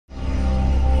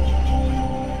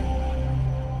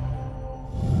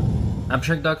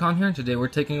Appshrink.com here, and today we're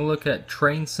taking a look at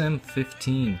Train Sim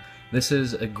 15. This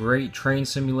is a great train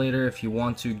simulator if you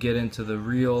want to get into the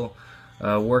real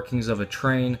workings of a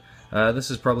train. This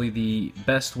is probably the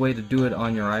best way to do it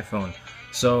on your iPhone.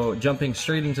 So jumping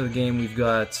straight into the game, we've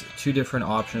got two different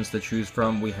options to choose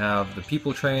from. We have the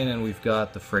people train and we've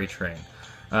got the freight train.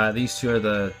 These two are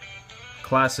the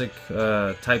classic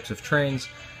types of trains,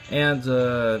 and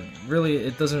really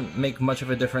it doesn't make much of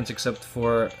a difference except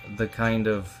for the kind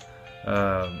of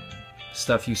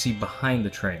stuff you see behind the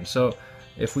train. So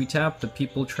if we tap the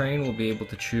people train, we'll be able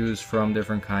to choose from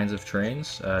different kinds of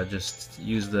trains. Just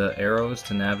use the arrows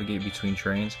to navigate between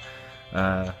trains.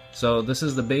 So this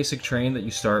is the basic train that you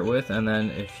start with, and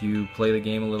then if you play the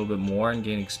game a little bit more and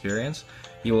gain experience,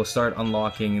 you will start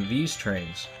unlocking these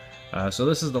trains. So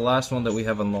this is the last one that we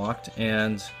have unlocked,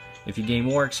 and if you gain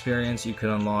more experience, you can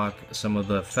unlock some of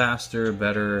the faster,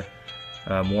 better,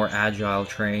 more agile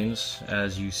trains,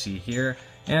 as you see here.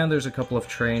 And there's a couple of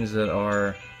trains that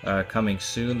are coming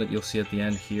soon that you'll see at the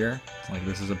end here. Like,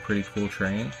 this is a pretty cool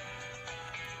train,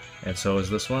 and so is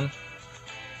this one.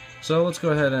 So let's go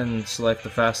ahead and select the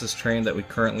fastest train that we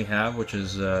currently have, which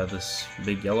is this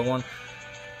big yellow one.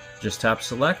 Just tap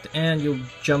select and you'll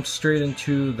jump straight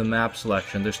into the map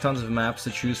selection. There's tons of maps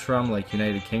to choose from, like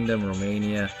United Kingdom,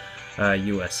 Romania,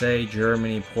 USA,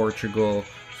 Germany, Portugal,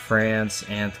 France,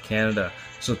 and Canada.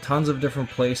 So tons of different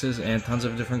places and tons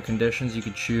of different conditions. You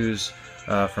could choose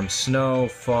from snow,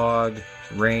 fog,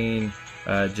 rain,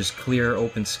 just clear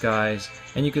open skies,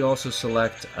 and you could also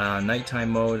select nighttime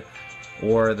mode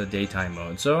or the daytime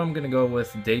mode. So I'm going to go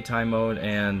with daytime mode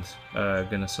and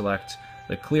going to select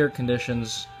the clear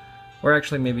conditions, or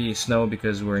actually maybe snow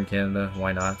because we're in Canada,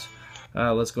 why not?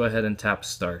 Let's go ahead and tap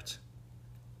start.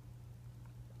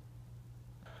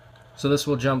 So this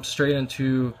will jump straight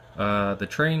into the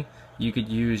train. You could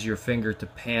use your finger to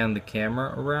pan the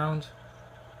camera around.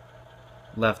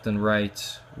 Left and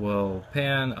right will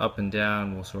pan, up and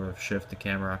down will sort of shift the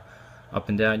camera up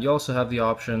and down. You also have the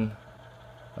option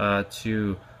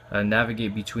to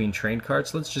navigate between train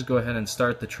carts. Let's just go ahead and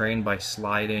start the train by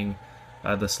sliding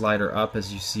the slider up.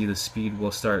 As you see, the speed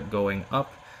will start going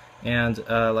up, and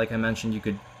like I mentioned, you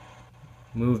could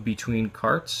move between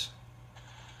carts.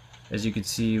 As you can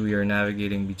see, we are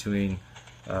navigating between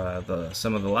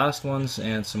some of the last ones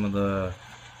and some of the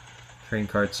train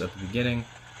carts at the beginning.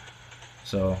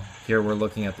 So here we're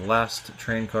looking at the last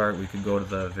train cart. We could go to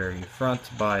the very front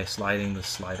by sliding the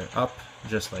slider up,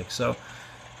 just like so.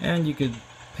 And you could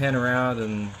pan around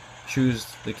and choose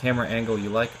the camera angle you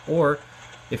like, or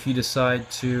if you decide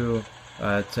to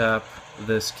tap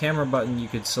this camera button, you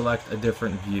could select a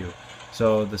different view.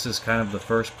 So this is kind of the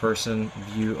first person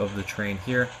view of the train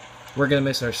here. We're going to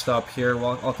miss our stop here.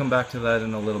 Well, I'll come back to that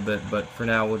in a little bit, but for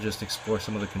now we'll just explore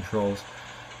some of the controls.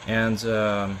 And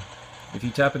if you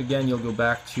tap it again, you'll go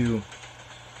back to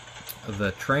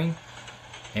the train,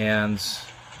 and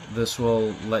this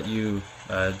will let you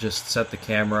just set the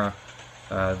camera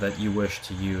that you wish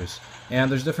to use.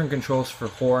 And there's different controls for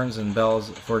horns and bells.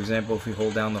 For example, if we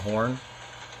hold down the horn,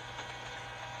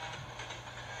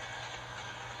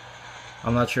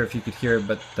 I'm not sure if you could hear it,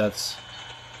 but that's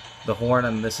the horn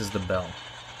and this is the bell.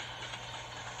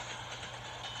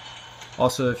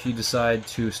 Also, if you decide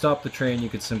to stop the train, you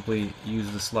could simply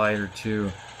use the slider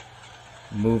to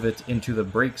move it into the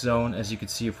brake zone. As you can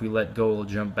see, if we let go, we'll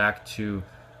jump back to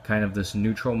kind of this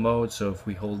neutral mode. So if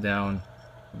we hold down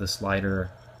the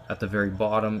slider at the very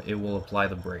bottom, it will apply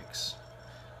the brakes.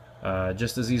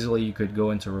 Just as easily, you could go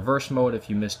into reverse mode.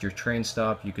 If you missed your train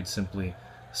stop, you could simply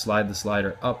slide the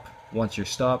slider up once you're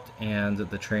stopped, and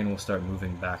the train will start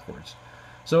moving backwards.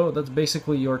 So that's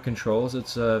basically your controls.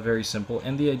 It's very simple,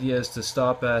 and the idea is to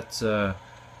stop at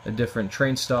different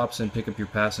train stops and pick up your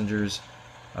passengers.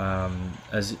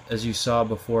 As you saw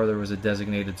before, there was a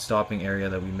designated stopping area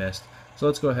that we missed. So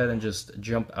let's go ahead and just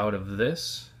jump out of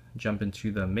this, jump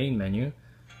into the main menu,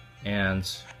 and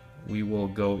we will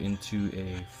go into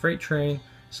a freight train,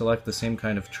 select the same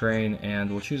kind of train,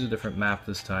 and we'll choose a different map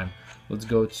this time. Let's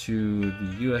go to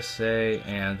the USA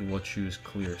and we'll choose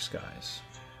clear skies.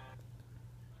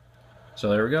 So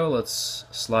there we go. Let's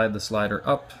slide the slider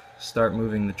up, start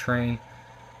moving the train.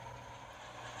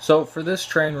 So for this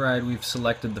train ride, we've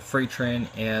selected the freight train,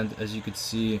 and as you can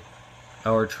see,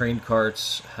 our train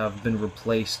carts have been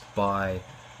replaced by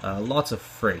lots of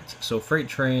freight. So freight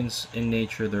trains in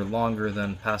nature, they're longer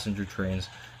than passenger trains.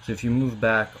 So if you move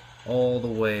back all the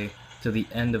way to the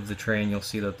end of the train, you'll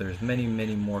see that there's many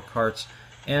more carts,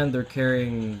 and they're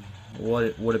carrying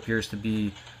what appears to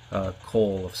be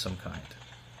coal of some kind.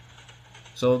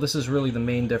 So this is really the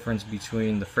main difference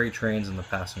between the freight trains and the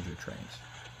passenger trains.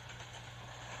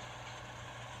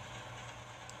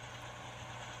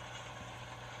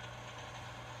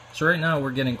 So right now we're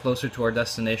getting closer to our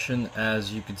destination.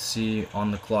 As you can see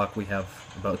on the clock, we have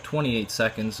about 28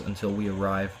 seconds until we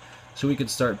arrive. So we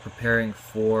could start preparing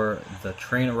for the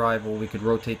train arrival. We could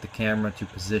rotate the camera to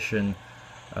position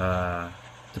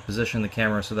the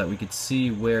camera so that we could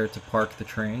see where to park the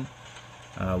train.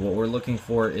 What we're looking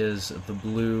for is the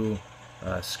blue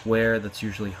square that's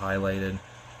usually highlighted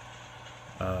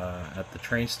at the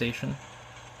train station.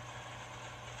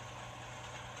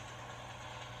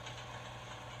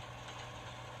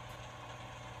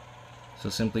 So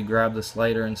simply grab the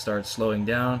slider and start slowing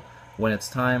down when it's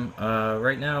time.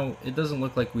 Right now it doesn't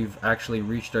look like we've actually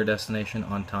reached our destination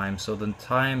on time, so the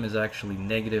time is actually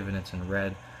negative and it's in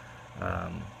red.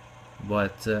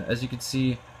 But as you can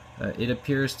see, it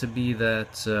appears to be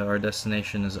that our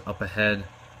destination is up ahead,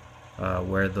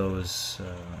 where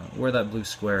that blue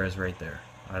square is right there.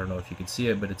 I don't know if you can see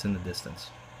it, but it's in the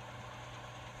distance.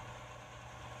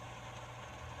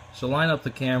 So line up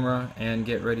the camera and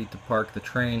get ready to park the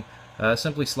train.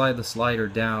 Simply slide the slider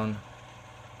down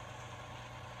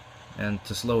and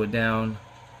to slow it down,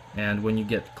 and when you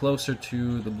get closer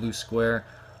to the blue square,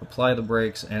 apply the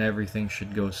brakes and everything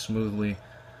should go smoothly.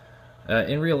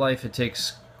 In real life it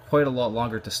takes quite a lot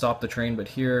longer to stop the train, but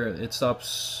here it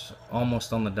stops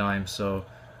almost on the dime, so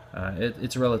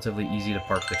it's relatively easy to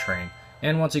park the train.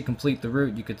 And once you complete the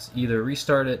route, you could either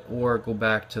restart it or go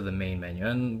back to the main menu,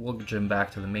 and we'll jump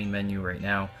back to the main menu right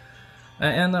now.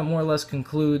 And that more or less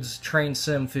concludes Train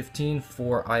Sim 15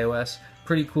 for iOS.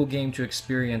 Pretty cool game to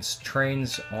experience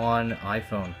trains on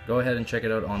iPhone. Go ahead and check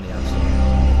it out on the App Store.